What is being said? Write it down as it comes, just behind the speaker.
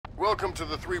Welcome to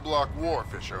the 3-block war,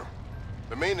 Fisher.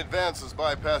 The main advance has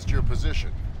bypassed your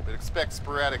position, but expect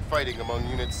sporadic fighting among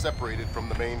units separated from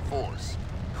the main force.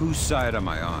 Whose side am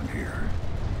I on here?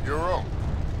 Your own.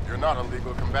 You're not a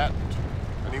legal combatant.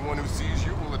 Anyone who sees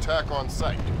you will attack on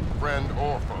sight, friend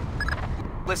or foe.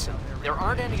 Listen, there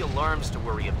aren't any alarms to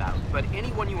worry about, but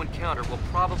anyone you encounter will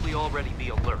probably already be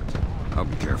alert. I'll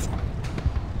be careful.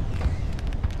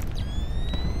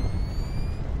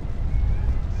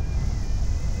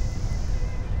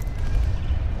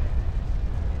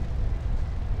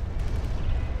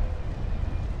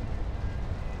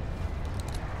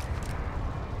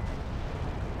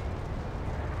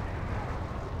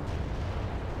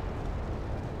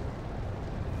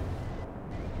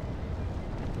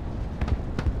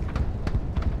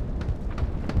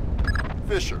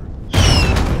 Fisher.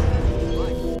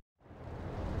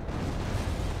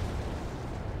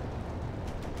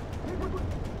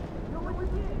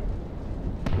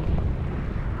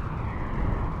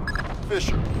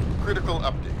 Fisher, critical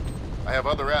update. I have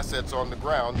other assets on the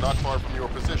ground not far from your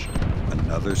position.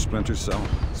 Another Splinter cell?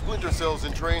 Splinter cells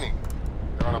in training.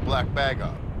 They're on a black bag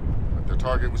op, but their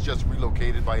target was just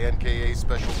relocated by NKA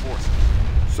Special Forces.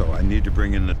 So I need to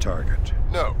bring in the target?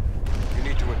 No. You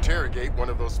need to interrogate one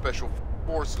of those special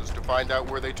forces to find out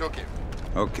where they took him.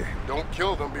 Okay. Don't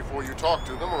kill them before you talk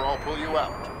to them or I'll pull you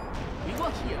out. We were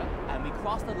here and we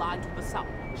crossed the line to the south.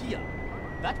 Here.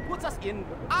 That puts us in...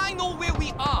 I know where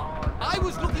we are! I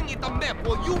was looking at the map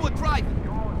while you were driving.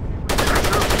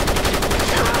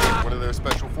 Interrogate one of their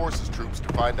special forces troops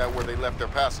to find out where they left their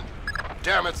passenger.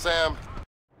 Damn it, Sam!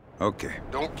 Okay.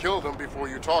 Don't kill them before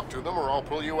you talk to them or I'll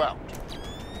pull you out.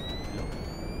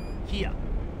 Here.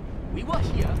 We were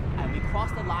here, and we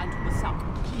crossed the line to the south.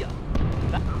 Here.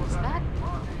 That was that?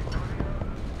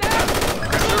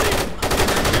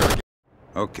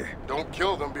 Okay. Don't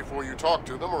kill them before you talk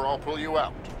to them or I'll pull you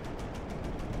out.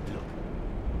 Look.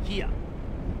 Here.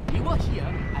 We were here,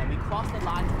 and we crossed the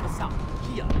line to the south.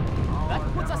 Here. That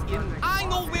puts us in... I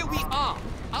know where we are!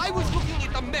 I was looking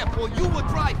at the map while you were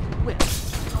driving. Where?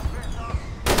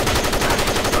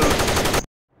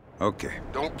 Okay.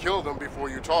 Don't kill them before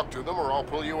you talk to them or I'll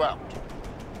pull you out.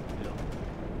 Look.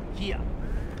 Here.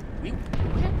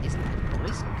 Where is that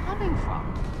voice coming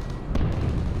from?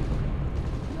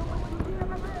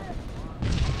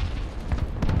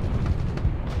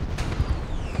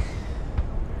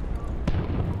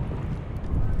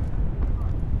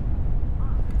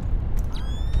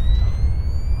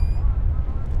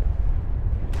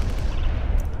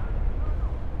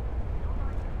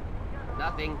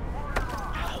 Nothing.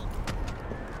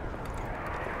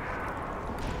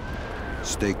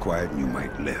 Stay quiet and you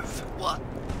might live. What?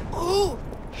 Who?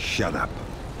 Shut up.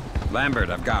 Lambert,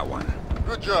 I've got one.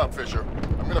 Good job, Fisher.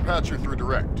 I'm gonna patch you through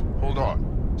direct. Hold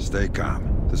on. Stay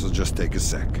calm. This'll just take a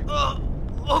sec.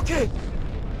 Okay.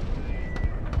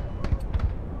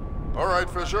 All right,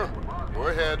 Fisher. Go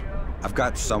ahead. I've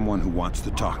got someone who wants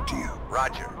to talk to you.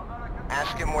 Roger.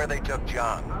 Ask him where they took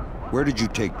John. Where did you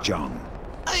take John?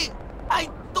 I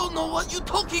don't know what you're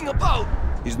talking about.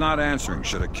 He's not answering.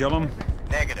 Should I kill him?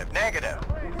 Negative, negative.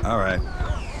 All right.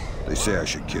 They say I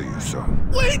should kill you, so...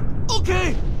 Wait!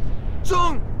 Okay!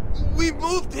 John, we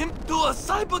moved him to a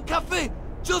cyber cafe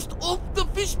just off the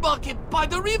fish market by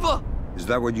the river. Is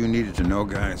that what you needed to know,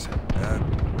 guys?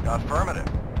 Affirmative.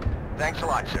 Thanks a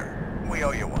lot, sir. We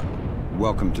owe you one.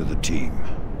 Welcome to the team.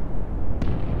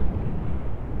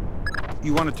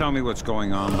 You want to tell me what's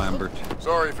going on, Lambert?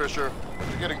 Sorry, Fisher.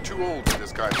 You're getting too old for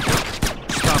this kind of work.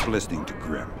 Stop listening to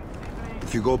Grim.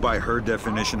 If you go by her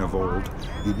definition of old,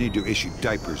 you'd need to issue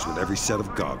diapers with every set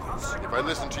of goggles. If I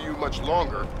listen to you much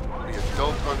longer, it'll be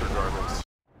adult undergarments.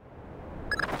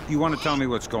 You want to tell me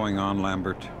what's going on,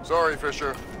 Lambert? Sorry,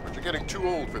 Fisher, but you're getting too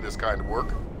old for this kind of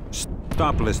work.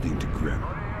 Stop listening to Grim.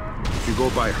 If you go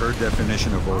by her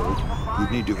definition of old,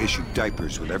 you'd need to issue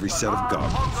diapers with every set of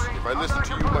goggles. If I listen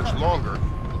to you much longer,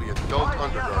 it'll be adult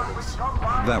undergarments.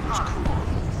 That was cool.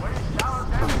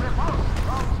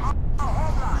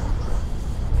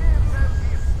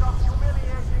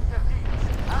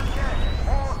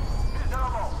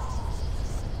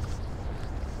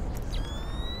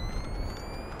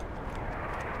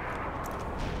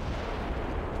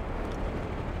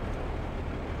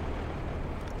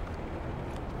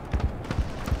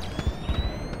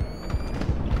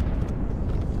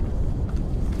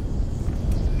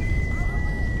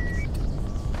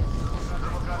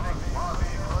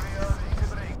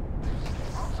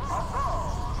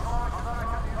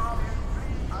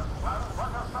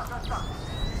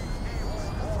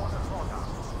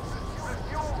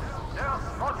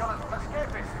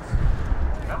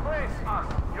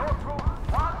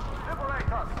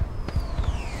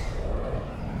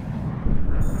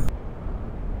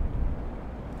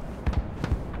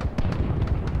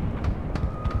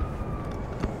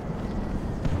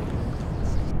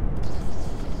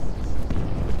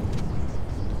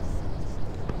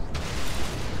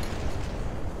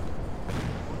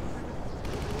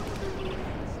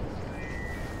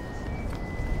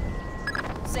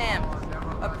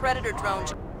 Predator drone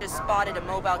just spotted a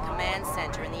mobile command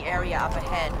center in the area up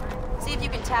ahead. See if you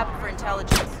can tap it for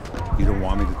intelligence. You don't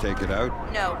want me to take it out?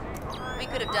 No. We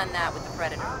could have done that with the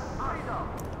Predator.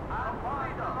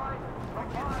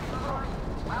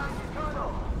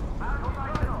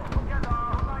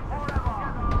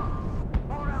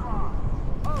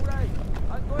 Alright,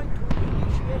 I'm going to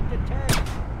initiate the test.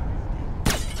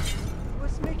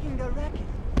 What's making the racket?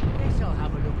 They shall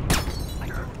have a look. I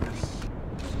don't know.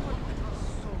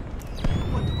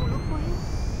 Want to go look for him?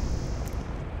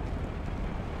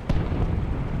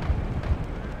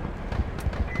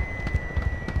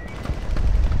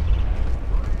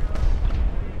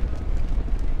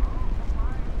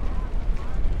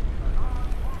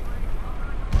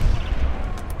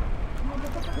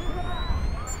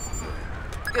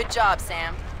 Good job,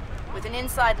 Sam. With an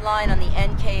inside line on the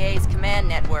NKA's command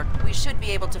network, we should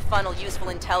be able to funnel useful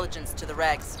intelligence to the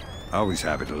regs. Always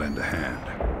happy to lend a hand.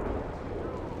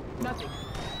 Nothing.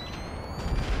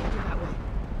 Over that way.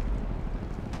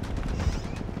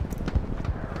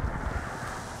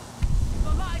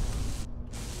 The light!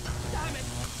 Damn it!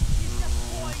 He's just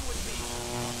toying with me.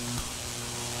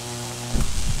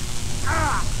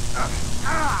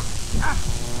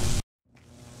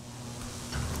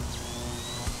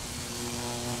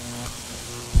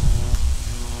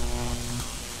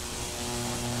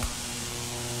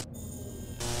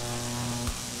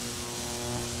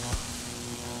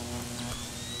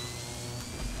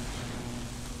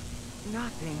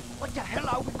 Nothing. What the hell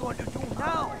are we going to do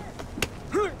now?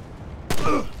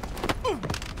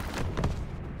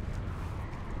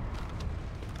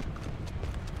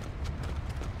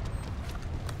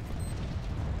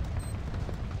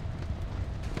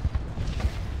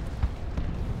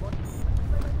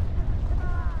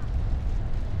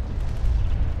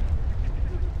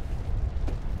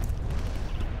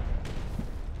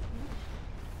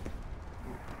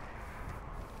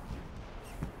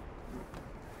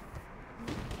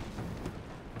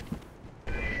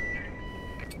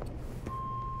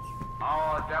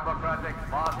 Our Democratic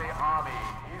Party Army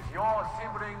is your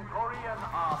sibling Korean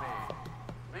army.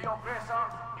 The oppressor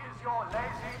is your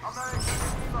lazy American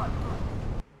demon.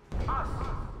 Us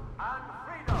and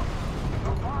freedom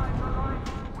to find the life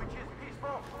which is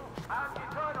peaceful and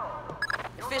eternal.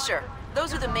 Fisher,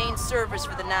 those are the main servers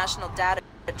for the National Data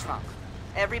Trunk.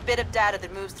 Every bit of data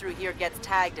that moves through here gets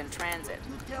tagged in transit.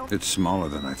 It's smaller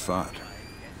than I thought.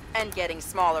 And getting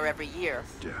smaller every year.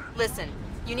 Yeah. Listen,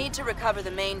 you need to recover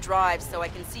the main drive so I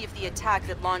can see if the attack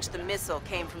that launched the missile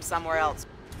came from somewhere else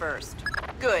first.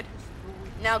 Good.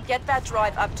 Now get that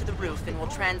drive up to the roof and we'll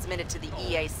transmit it to the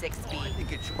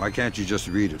EA-6B. Why can't you just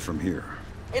read it from here?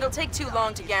 It'll take too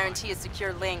long to guarantee a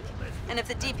secure link. And if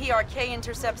the DPRK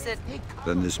intercepts it...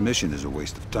 Then this mission is a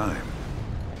waste of time.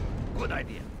 Good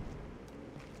idea.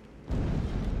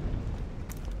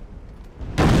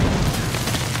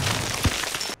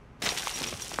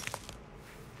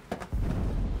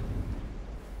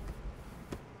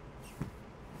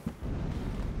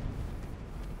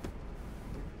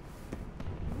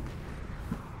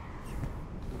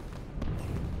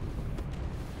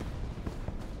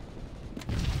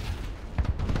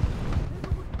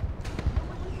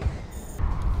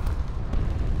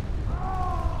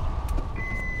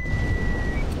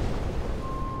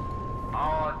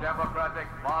 Democratic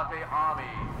Party Army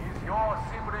is your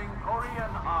sibling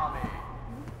Korean army.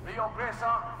 The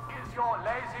oppressor is your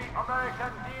lazy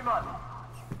American demon.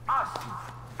 Us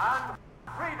and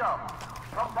freedom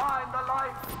combine the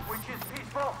life which is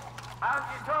peaceful and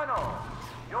eternal,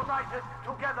 united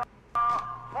together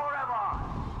forever.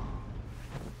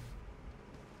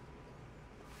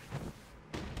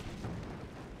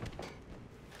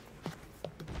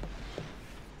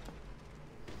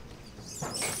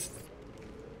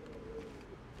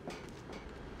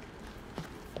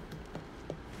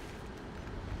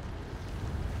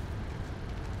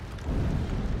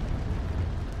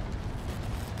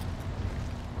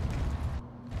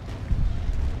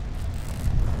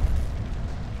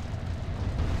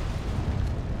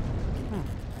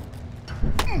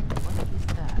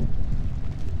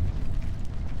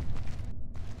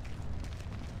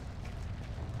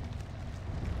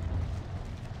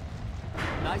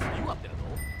 Nice view up there,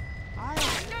 though.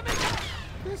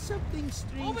 There's something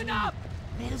strange. Moving up!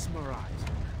 Mesmerized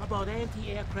about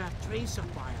anti-aircraft tracer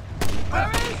fire.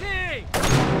 Where is he?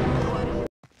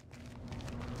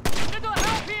 Little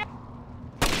help here!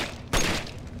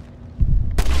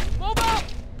 Move up!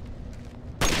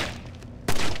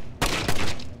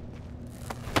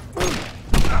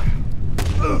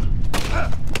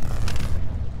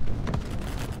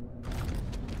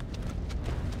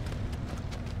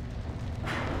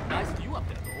 Nice view up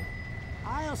there, though.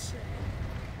 I'll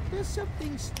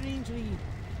strangely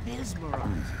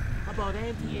mesmerized about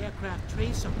anti-aircraft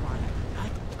tracer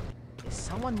pilot. Is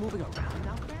someone moving around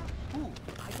out there? Who?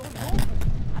 I don't know.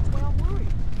 That's why I'm worried.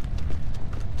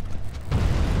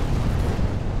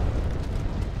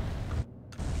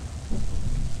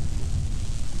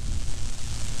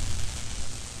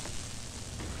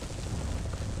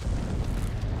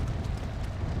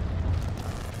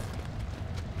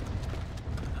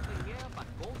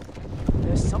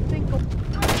 There's something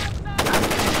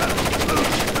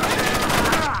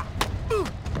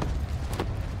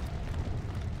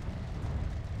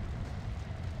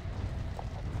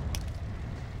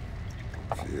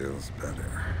Feels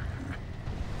better.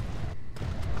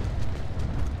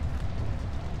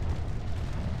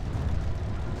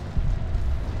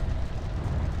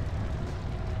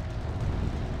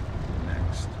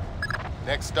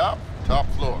 Next stop, top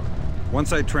floor.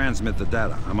 Once I transmit the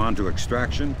data, I'm on to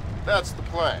extraction? That's the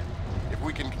plan. If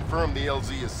we can confirm the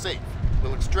LZ is safe,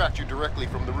 we'll extract you directly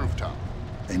from the rooftop.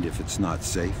 And if it's not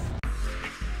safe?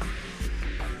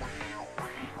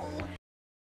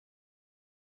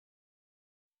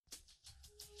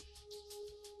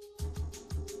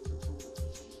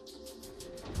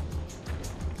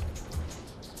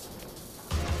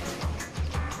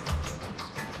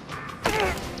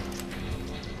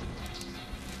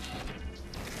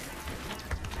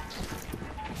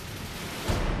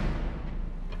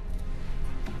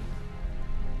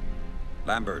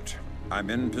 Lambert, I'm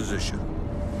in position.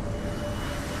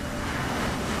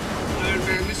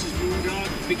 Ironbear, Mrs.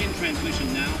 Moondog, begin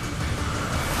transmission now.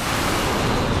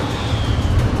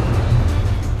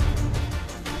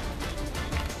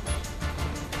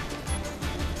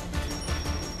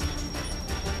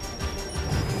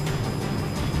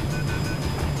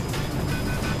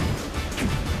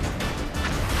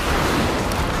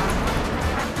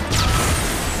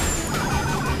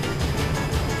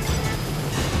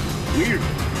 Weird.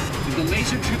 Did the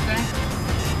laser trip back?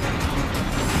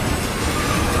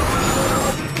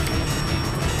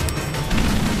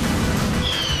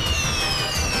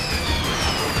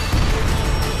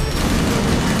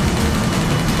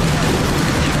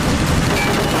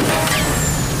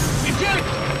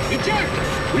 Eject!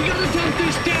 We gotta dump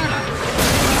this data!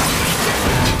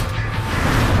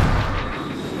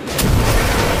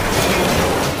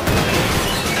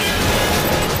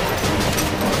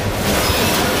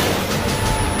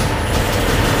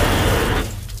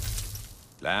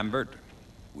 Lambert,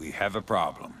 we have a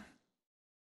problem.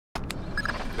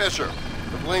 Fisher,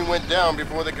 the plane went down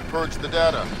before they could purge the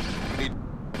data. We need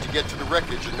to get to the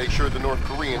wreckage and make sure the North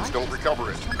Koreans don't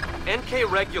recover it.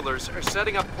 NK regulars are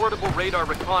setting up portable radar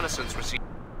reconnaissance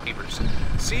receivers.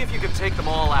 See if you can take them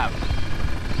all out.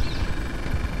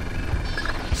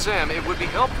 Sam, it would be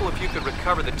helpful if you could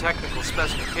recover the technical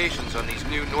specifications on these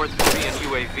new North Korean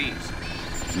UAVs.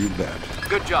 You bet.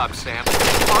 Good job, Sam.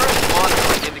 RF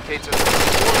monitoring indicates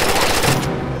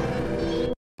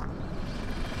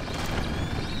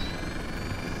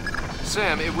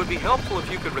Sam, it would be helpful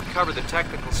if you could recover the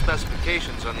technical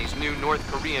specifications on these new North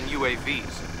Korean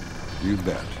UAVs. You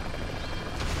bet.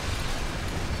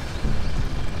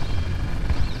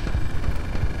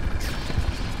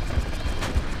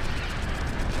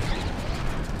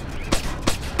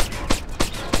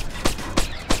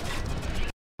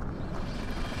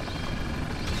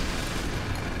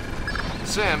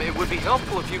 Sam, it would be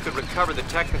helpful if you could recover the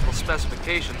technical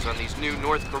specifications on these new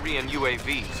North Korean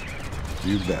UAVs.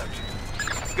 You bet.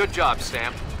 Good job,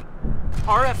 Sam.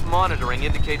 RF monitoring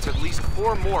indicates at least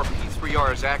 4 more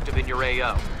P3Rs active in your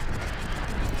AO.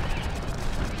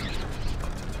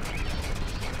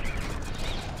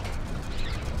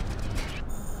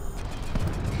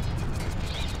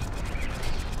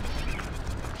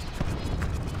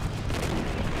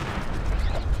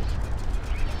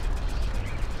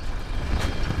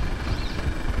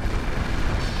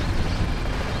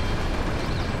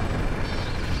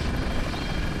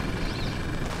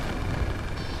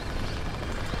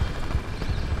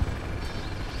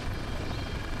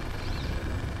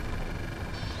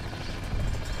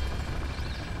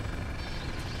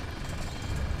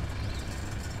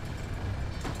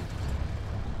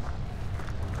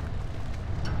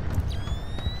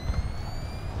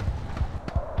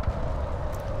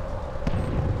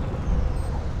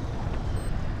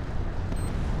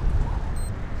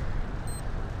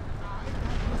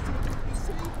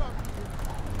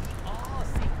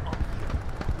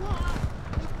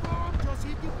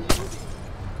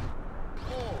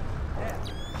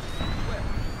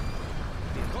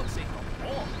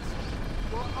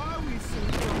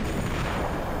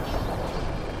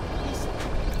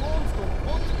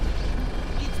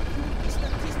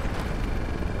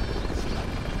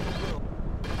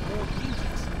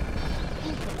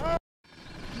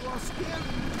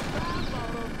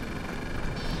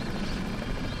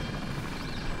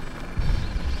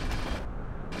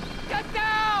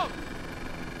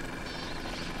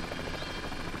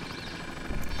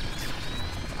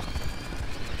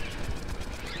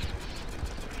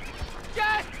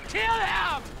 Kill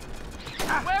him!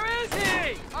 Where is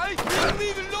he? I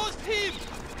think we've lost him!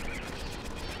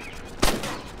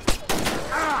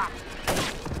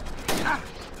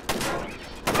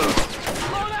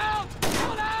 Hold out!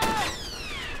 Hold out!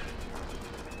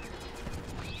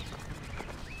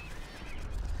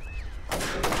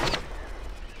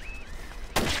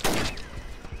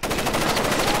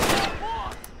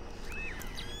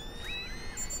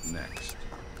 Next.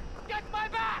 Get my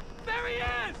back! There he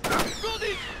is!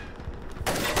 Goldie!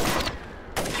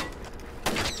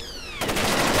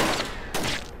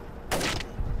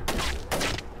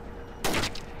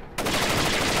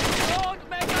 Don't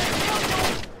make us kill you!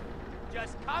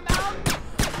 Just come out!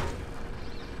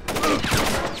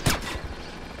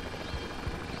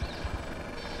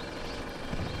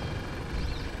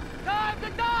 Time to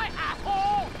die,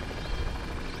 asshole!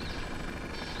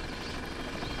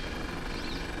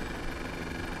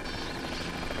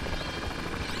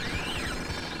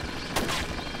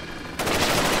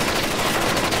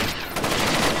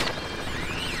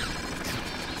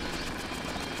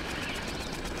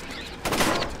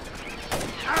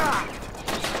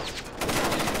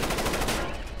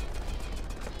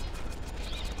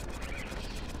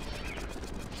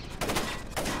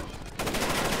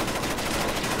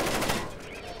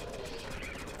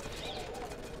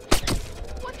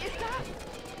 What is that?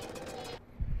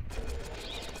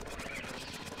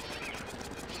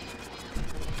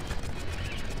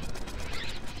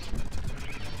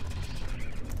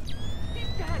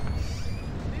 He's dead.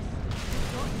 This is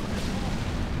not good at all.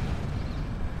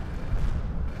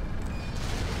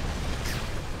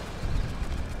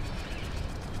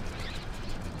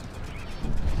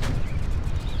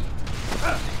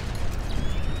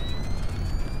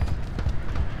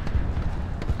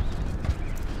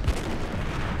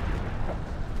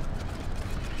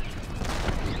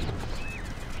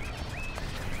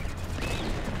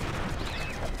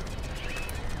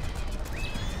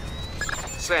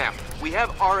 Sam, we have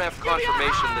RF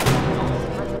confirmation that...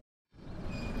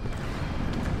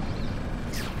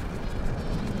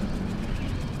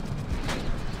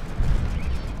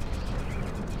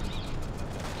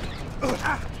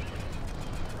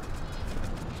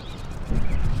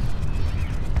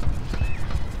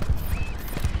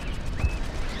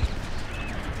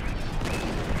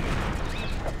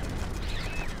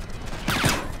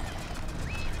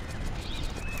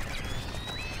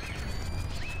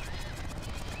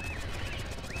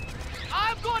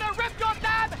 I'm gonna rip your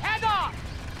damn head off!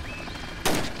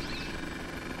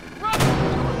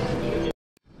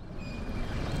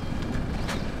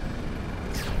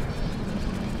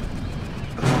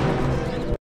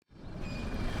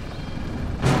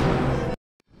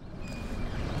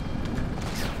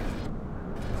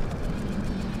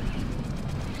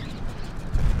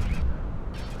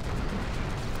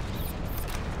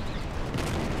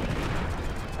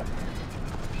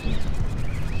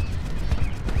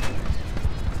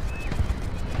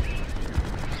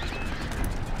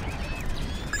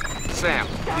 Sam,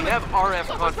 we have RF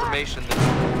confirmation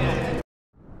that...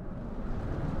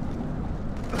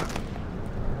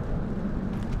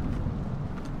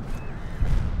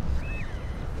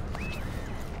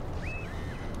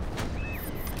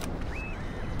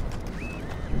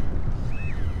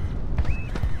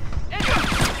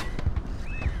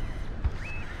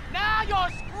 Now you're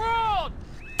screwed!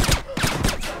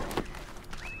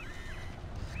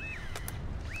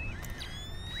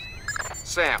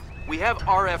 Sam, we have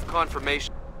RF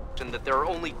confirmation that there are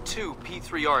only 2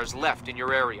 P3Rs left in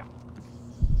your area.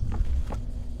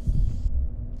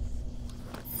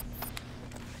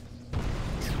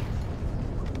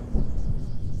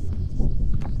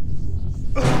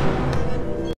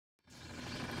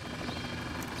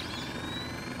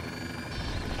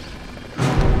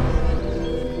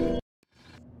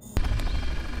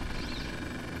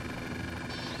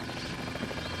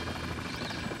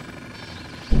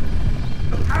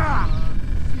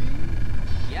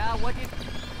 Yeah, what is...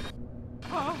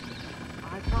 Huh?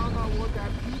 I found out what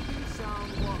that beeping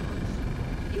sound was.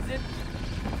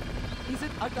 Is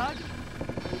it a gun?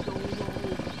 I don't know.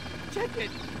 Check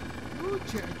it! You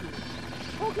check it.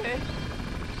 Okay.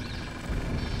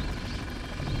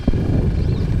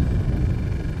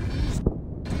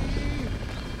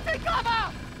 Take cover!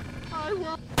 I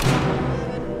will.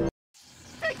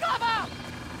 Take cover!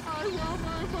 I will,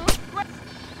 Mama.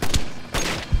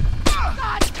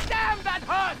 God damn, that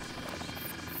hurts!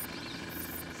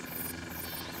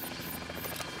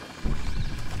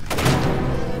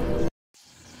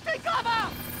 Take cover!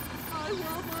 I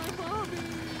will, my mommy.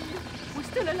 We're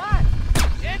still alive!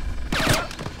 It's...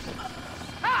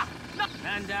 Ha! No.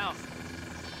 Man down.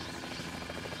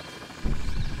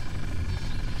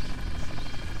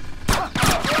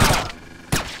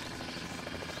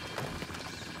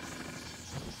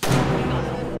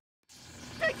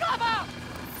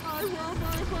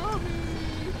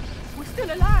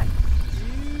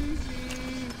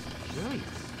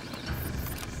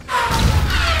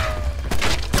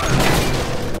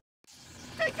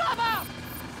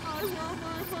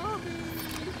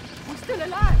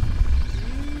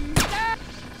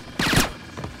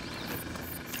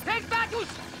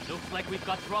 Looks like we've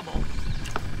got trouble.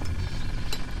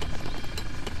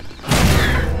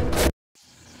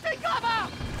 Take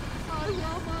cover! I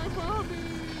want my mommy!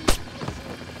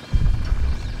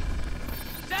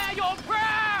 Say your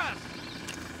prayers!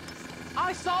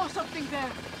 I saw something there.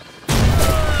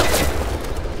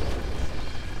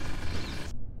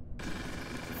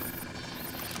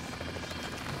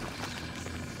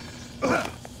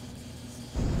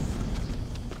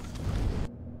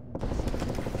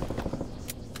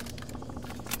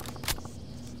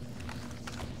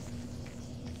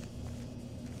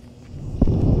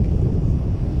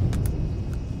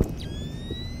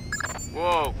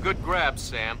 Whoa, good grab,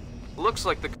 Sam. Looks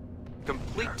like the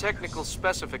complete technical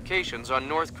specifications on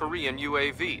North Korean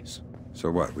UAVs.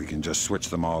 So what, we can just switch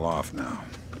them all off now?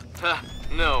 Ha,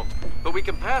 no. But we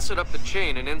can pass it up the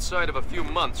chain and inside of a few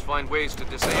months find ways to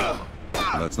disable them.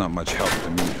 That's not much help to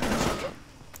me.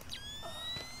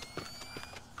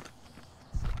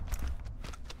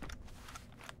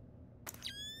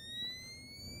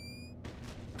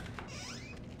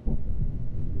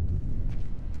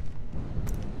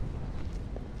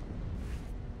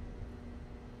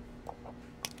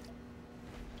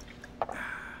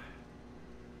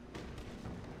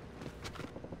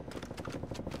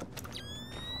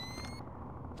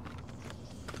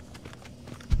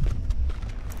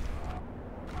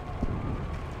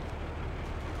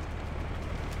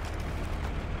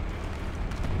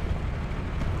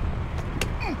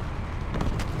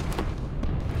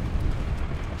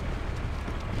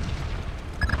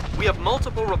 We have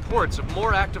multiple reports of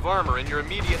more active armor in your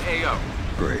immediate AO.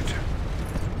 Great.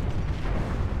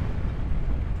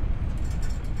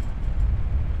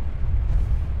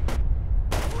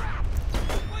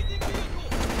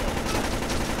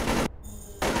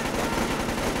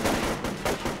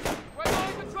 We're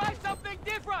going to try something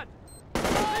different!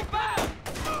 Fall back!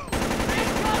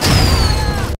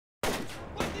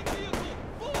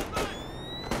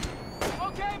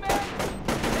 Okay, man!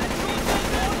 Let's do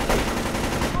something!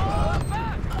 Fall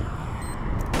back!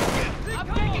 I'm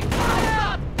taking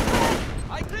fire!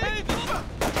 I think!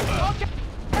 Okay!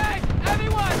 Hey,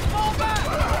 everyone, fall back!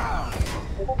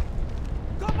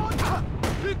 Come on!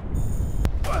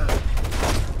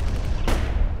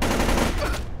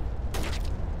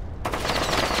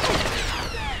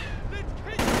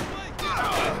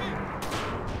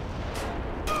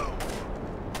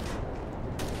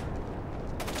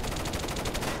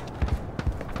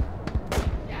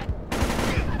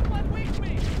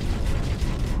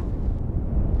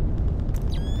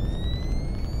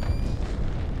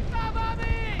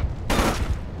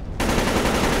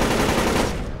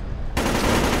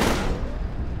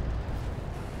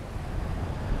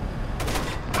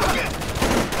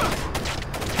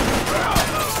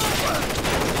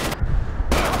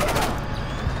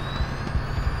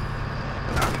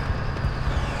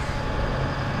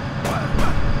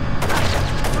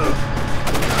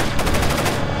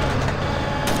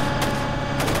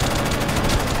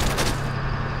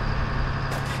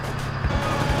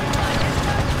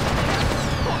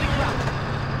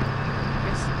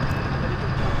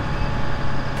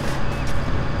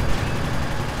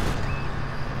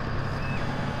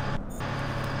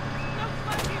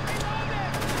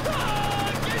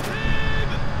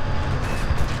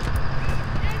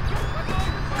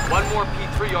 One more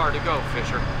P3R to go,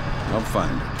 Fisher. I'll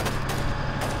find it.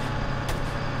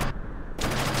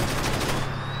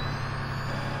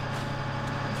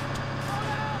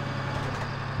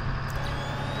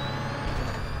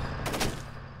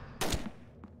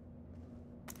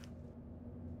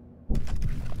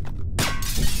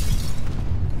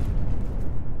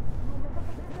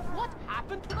 What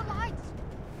happened to the lights?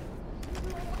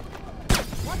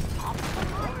 What's up with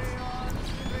the lights?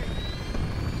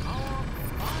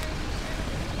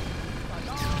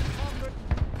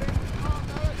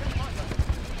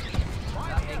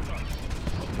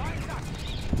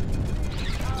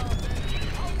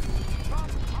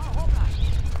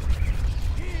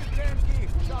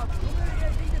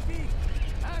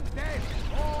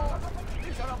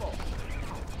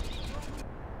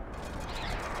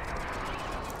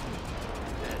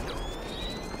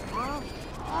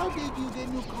 How did you get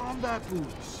new combat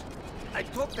boots? I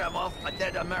took them off a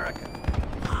dead American.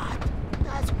 What?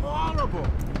 That's horrible.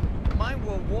 Mine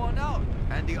were worn out,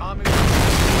 and the army was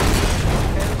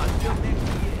until next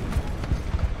year.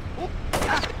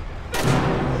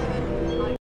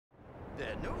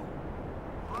 They're new.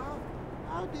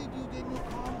 How did you get new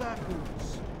combat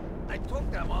boots? I took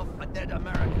them off a dead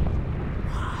American.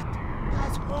 What?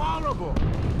 That's horrible.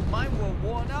 Mine were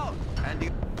worn out, and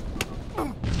the...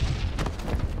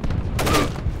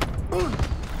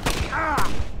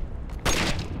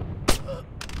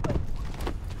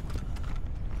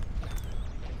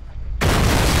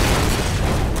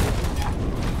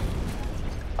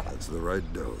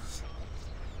 right dose.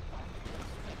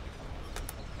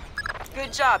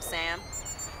 Good job, Sam.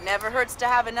 Never hurts to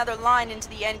have another line into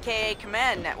the NKA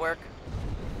command network.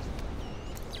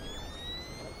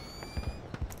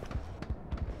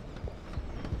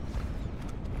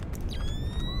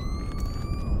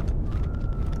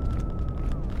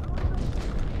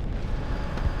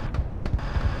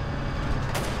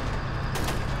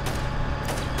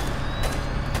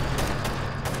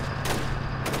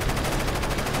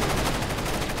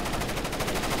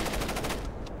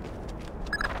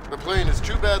 The plane is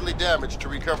too badly damaged to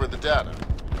recover the data.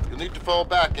 You'll need to fall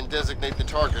back and designate the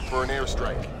target for an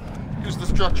airstrike. Use the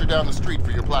structure down the street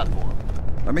for your platform.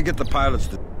 Let me get the pilots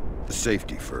to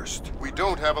safety first. We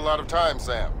don't have a lot of time,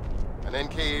 Sam. An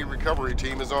NKA recovery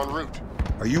team is en route.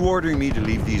 Are you ordering me to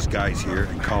leave these guys here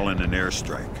and call in an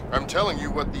airstrike? I'm telling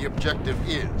you what the objective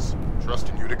is,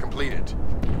 trusting you to complete it.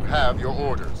 You have your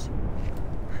orders.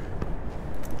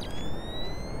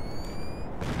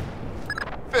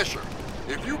 Fisher,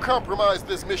 if you compromise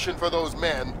this mission for those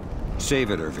men...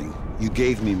 Save it, Irving. You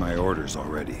gave me my orders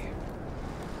already.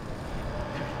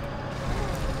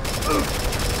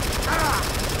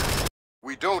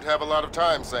 We don't have a lot of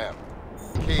time, Sam.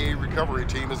 KA recovery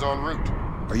team is en route.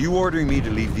 Are you ordering me to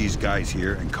leave these guys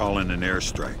here and call in an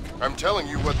airstrike? I'm telling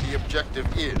you what the objective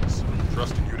is,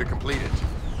 trusting you to complete it.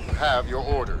 You have your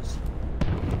orders.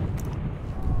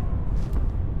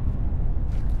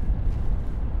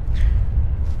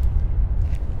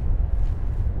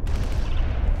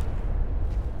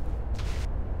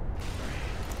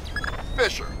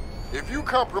 Fisher, if you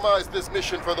compromise this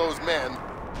mission for those men...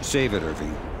 Save it,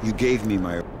 Irving. You gave me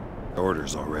my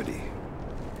orders already.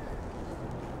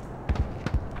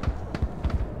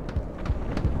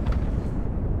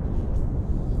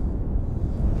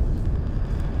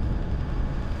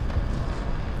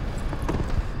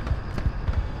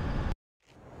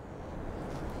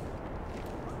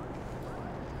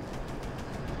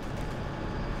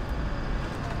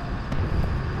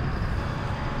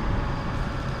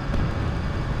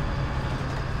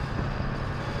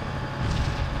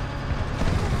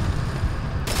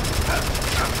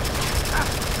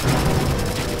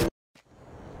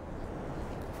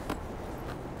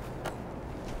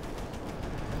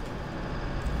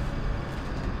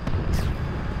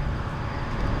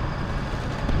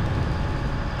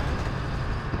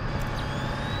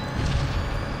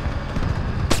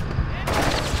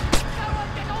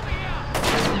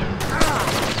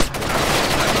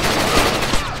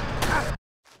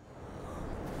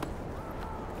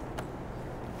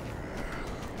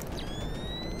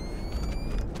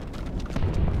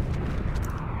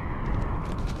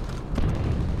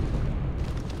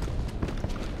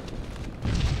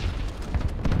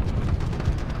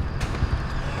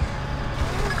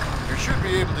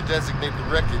 Able to designate the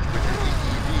wreckage with your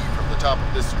EEV from the top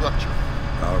of this structure.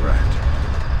 All right.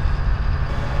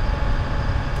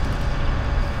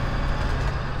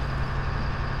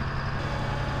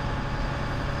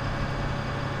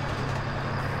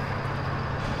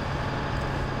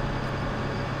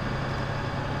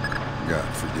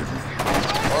 God, forgive me.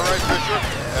 All right, Fisher.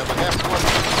 Have an F1.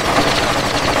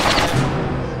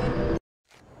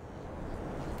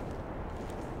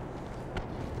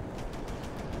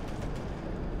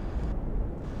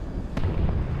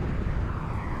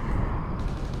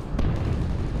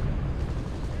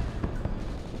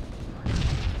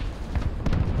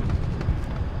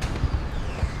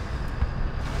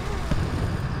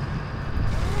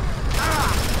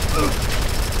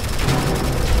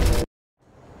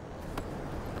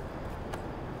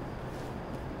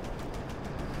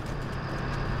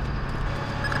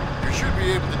 Be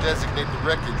able to designate the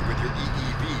wreckage with your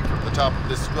EEV from the top of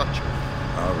this structure.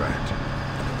 All right.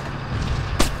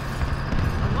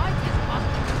 The light is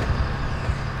busted.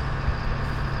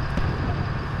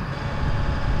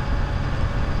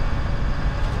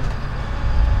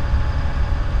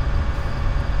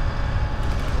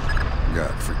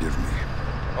 God, forgive me.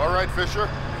 All right, Fisher.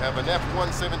 You have an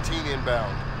F-117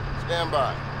 inbound. Stand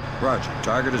by. Roger.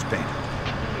 Target is painted.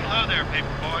 Hello there,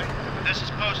 Paperboy. This is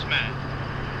Postman.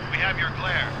 We have your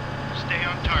glare. Stay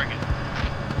on target.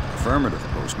 Affirmative,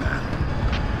 Postman.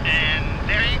 And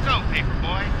there you go,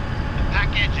 Paperboy. The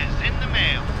package is in the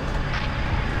mail.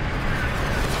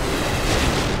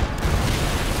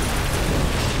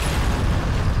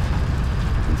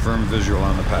 Confirm visual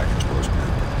on the package, Postman.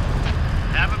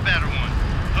 Have a better one.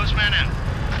 Postman out.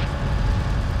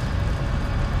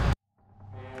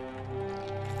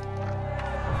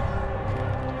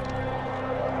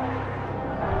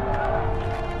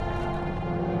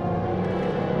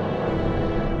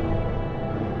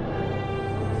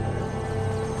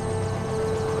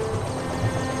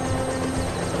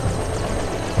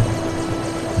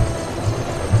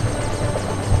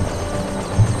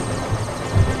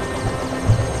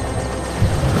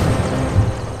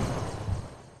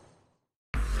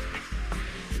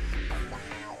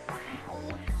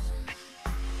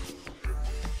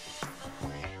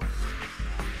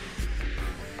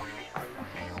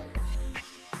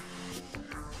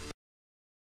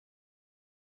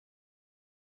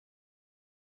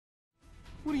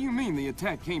 What do you mean the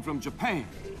attack came from Japan?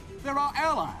 They're our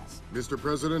allies. Mr.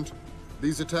 President,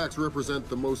 these attacks represent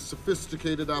the most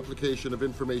sophisticated application of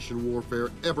information warfare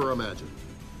ever imagined.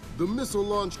 The missile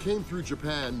launch came through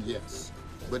Japan, yes,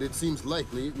 but it seems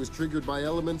likely it was triggered by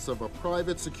elements of a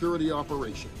private security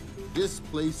operation.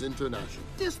 Displace International.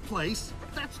 Displace?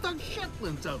 That's Doug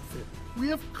Shetland's outfit. We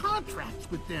have contracts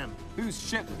with them. Who's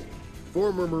Shetland?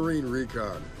 Former Marine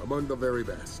recon, among the very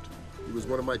best. He was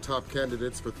one of my top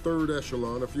candidates for 3rd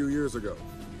Echelon a few years ago.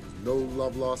 No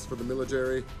love lost for the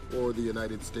military or the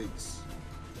United States.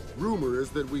 Rumor is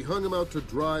that we hung him out to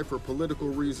dry for political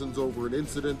reasons over an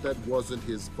incident that wasn't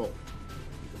his fault.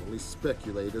 We can only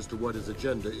speculate as to what his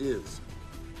agenda is.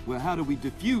 Well, how do we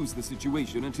defuse the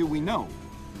situation until we know?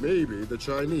 Maybe the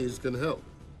Chinese can help.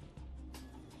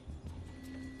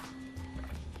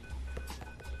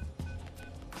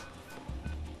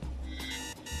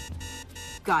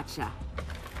 Gotcha.